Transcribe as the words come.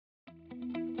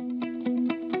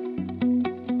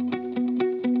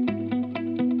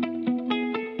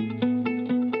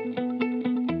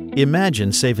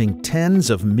Imagine saving tens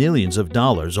of millions of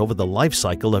dollars over the life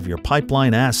cycle of your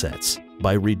pipeline assets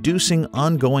by reducing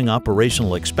ongoing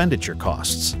operational expenditure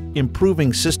costs,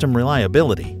 improving system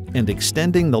reliability, and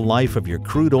extending the life of your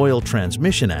crude oil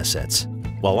transmission assets,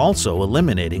 while also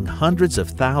eliminating hundreds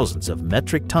of thousands of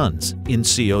metric tons in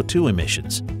CO2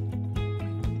 emissions.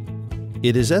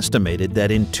 It is estimated that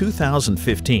in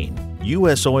 2015,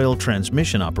 U.S. oil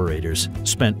transmission operators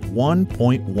spent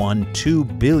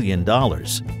 $1.12 billion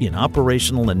in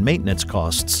operational and maintenance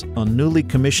costs on newly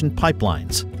commissioned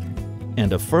pipelines,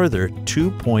 and a further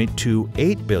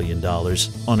 $2.28 billion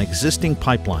on existing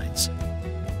pipelines.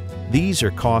 These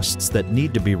are costs that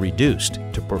need to be reduced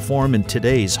to perform in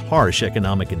today's harsh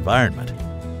economic environment.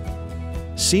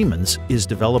 Siemens is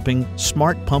developing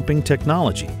smart pumping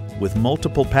technology with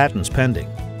multiple patents pending.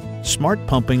 Smart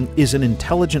pumping is an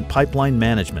intelligent pipeline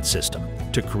management system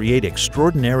to create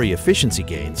extraordinary efficiency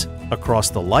gains across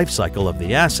the life cycle of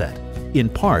the asset, in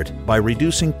part by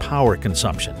reducing power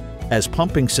consumption, as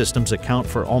pumping systems account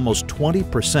for almost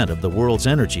 20% of the world's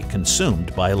energy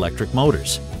consumed by electric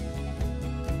motors.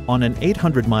 On an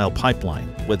 800-mile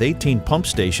pipeline with 18 pump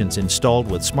stations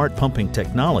installed with smart pumping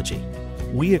technology,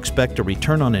 we expect a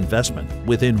return on investment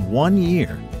within 1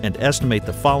 year and estimate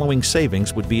the following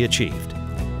savings would be achieved.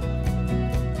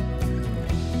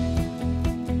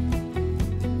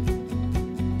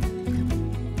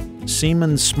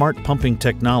 Siemens smart pumping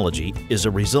technology is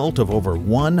a result of over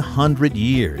 100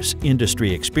 years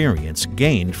industry experience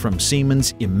gained from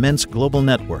Siemens' immense global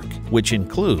network, which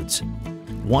includes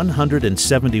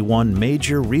 171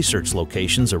 major research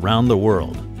locations around the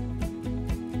world,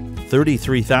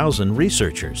 33,000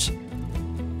 researchers,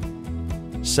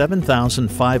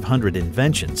 7,500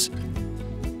 inventions,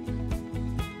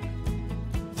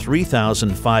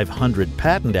 3,500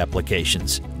 patent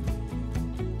applications,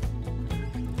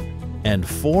 and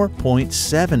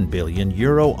 4.7 billion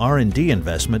euro R&D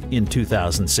investment in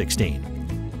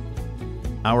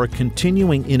 2016. Our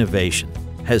continuing innovation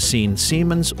has seen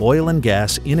Siemens oil and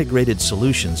gas integrated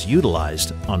solutions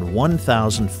utilized on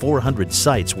 1,400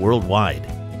 sites worldwide.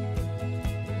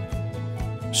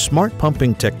 Smart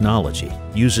pumping technology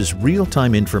uses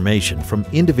real-time information from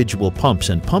individual pumps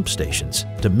and pump stations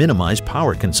to minimize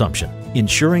power consumption,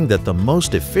 ensuring that the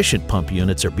most efficient pump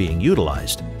units are being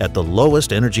utilized at the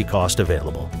lowest energy cost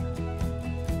available.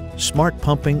 Smart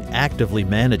pumping actively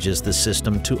manages the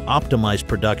system to optimize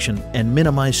production and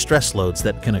minimize stress loads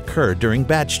that can occur during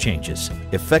batch changes,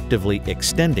 effectively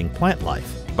extending plant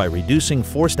life by reducing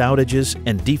forced outages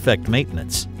and defect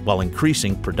maintenance while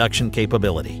increasing production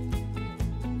capability.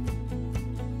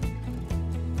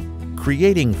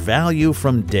 Creating value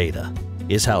from data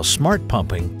is how smart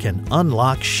pumping can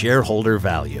unlock shareholder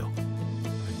value.